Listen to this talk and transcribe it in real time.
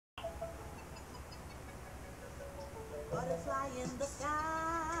fly in the sky.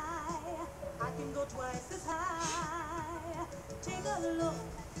 I can go twice as high. Take a look,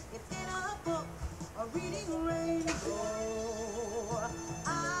 it's in a book, a reading rainbow.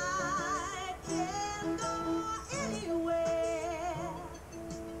 I can go anywhere.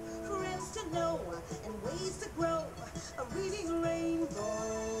 Friends to know and ways to grow, a reading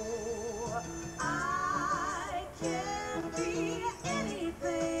rainbow. I can be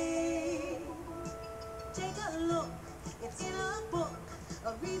anything. Take a look, it's in a book,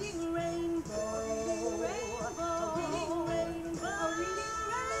 a reading rainbow. A reading rainbow. A reading rainbow. A reading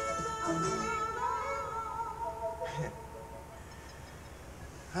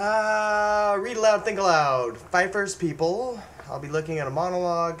rainbow. Read aloud, think aloud. Pfeiffer's People. I'll be looking at a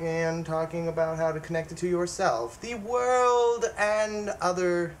monologue and talking about how to connect it to yourself, the world, and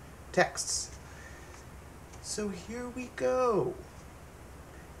other texts. So here we go.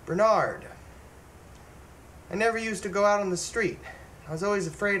 Bernard. I never used to go out on the street. I was always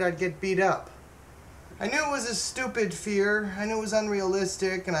afraid I'd get beat up. I knew it was a stupid fear. I knew it was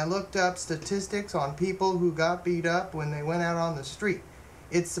unrealistic, and I looked up statistics on people who got beat up when they went out on the street.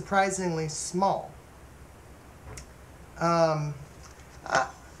 It's surprisingly small. I'm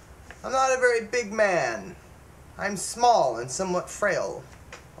not a very big man. I'm small and somewhat frail,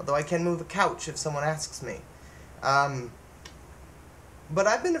 although I can move a couch if someone asks me. But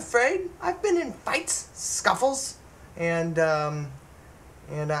I've been afraid. I've been in fights, scuffles, and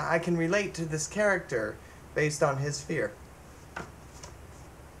I can relate to this character based on his fear.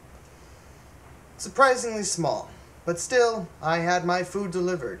 Surprisingly small. But still, I had my food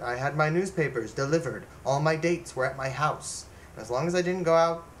delivered. I had my newspapers delivered. All my dates were at my house. And as long as I didn't go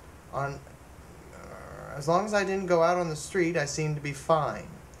out on the street, I seemed to be fine.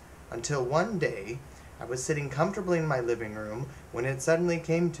 Until one day, I was sitting comfortably in my living room when it suddenly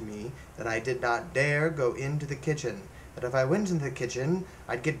came to me that I did not dare go into the kitchen. That if I went into the kitchen,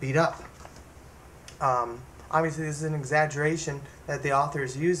 I'd get beat up. Obviously, this is an exaggeration that the author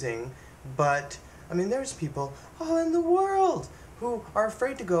is using, but I mean, there's people all in the world who are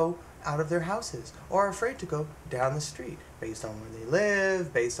afraid to go out of their houses or are afraid to go down the street based on where they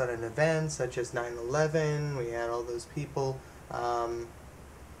live, based on an event such as 9/11. We had all those people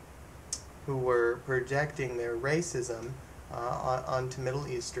who were projecting their racism onto Middle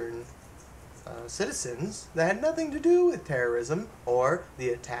Eastern citizens that had nothing to do with terrorism or the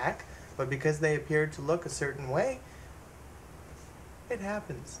attack, but because they appeared to look a certain way, it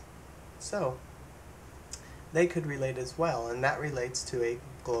happens. So they could relate as well, and that relates to a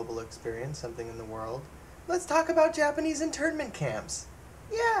global experience, something in the world. Let's talk about Japanese internment camps.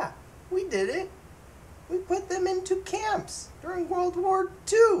 Yeah, we did it. We put them into camps during World War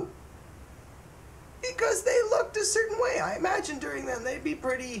II because they looked a certain way. I imagine during them they'd be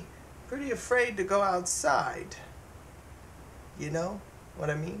pretty afraid to go outside. You know what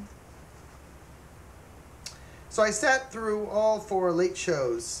I mean? So I sat through all 4 late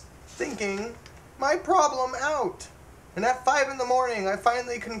shows thinking my problem out. And at 5 in the morning, I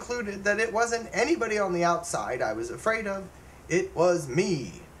finally concluded that it wasn't anybody on the outside I was afraid of. It was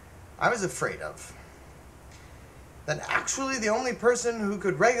me I was afraid of. That actually the only person who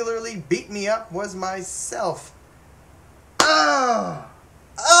could regularly beat me up was myself.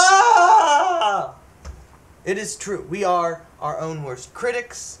 It is true. We are our own worst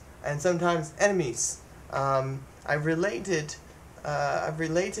critics and sometimes enemies. I've related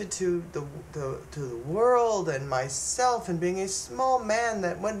to the world and myself and being a small man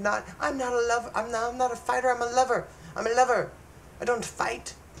that would not. I'm not a lover. I'm not a fighter. I'm a lover. I'm a lover. I don't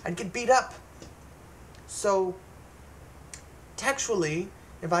fight. I'd get beat up. So textually,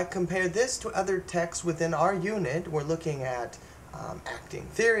 if I compare this to other texts within our unit, we're looking at acting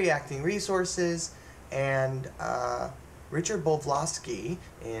theory, acting resources, and Richard Bolvlovsky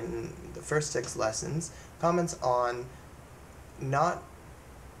in the first 6 lessons comments on not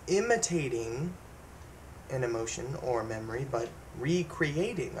imitating an emotion or memory, but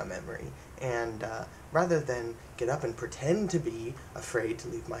recreating a memory. And rather than get up and pretend to be afraid to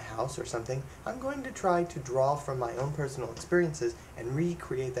leave my house or something, I'm going to try to draw from my own personal experiences and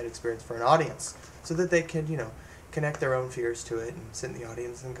recreate that experience for an audience so that they can, connect their own fears to it and sit in the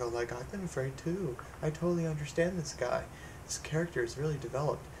audience and go like, I've been afraid too. I totally understand this guy. This character is really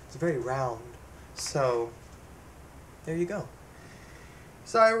developed. It's very round. So there you go.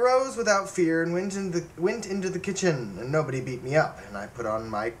 So I rose without fear and went into the kitchen, and nobody beat me up. And I put on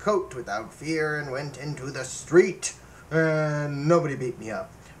my coat without fear and went into the street, and nobody beat me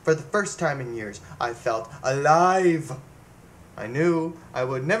up. For the first time in years, I felt alive. I knew I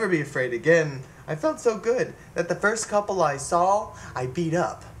would never be afraid again. I felt so good that the first couple I saw, I beat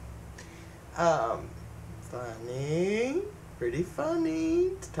up. Funny. Pretty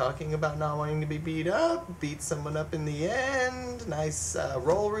funny. Talking about not wanting to be beat up. Beat someone up in the end. Nice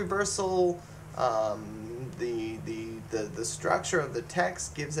role reversal. The structure of the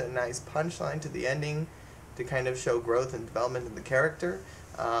text gives it a nice punchline to the ending to kind of show growth and development of the character.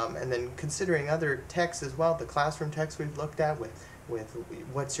 And then considering other texts as well, the classroom text we've looked at with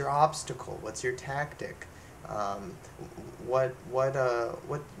what's your obstacle, what's your tactic, what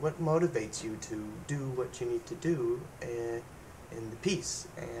motivates you to do what you need to do in the piece,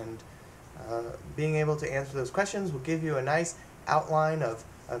 and being able to answer those questions will give you a nice outline of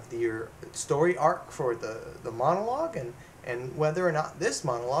your story arc for the monologue, and whether or not this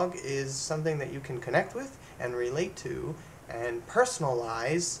monologue is something that you can connect with and relate to and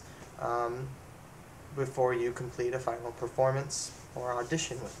personalize before you complete a final performance or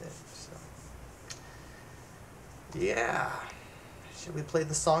audition with it. So, yeah. Should we play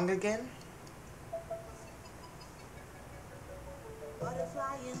the song again?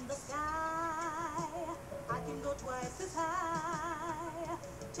 Butterfly in the sky, I can go twice as high.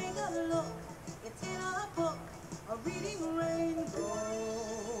 Take a look, it's in a book, a reading rainbow.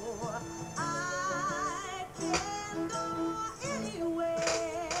 I can go anywhere,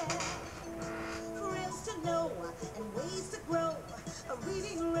 friends to know and ways to grow, a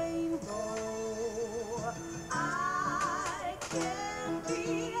reading rainbow. I can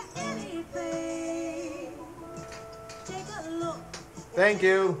be anything. Take a look. Thank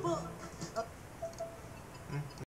you.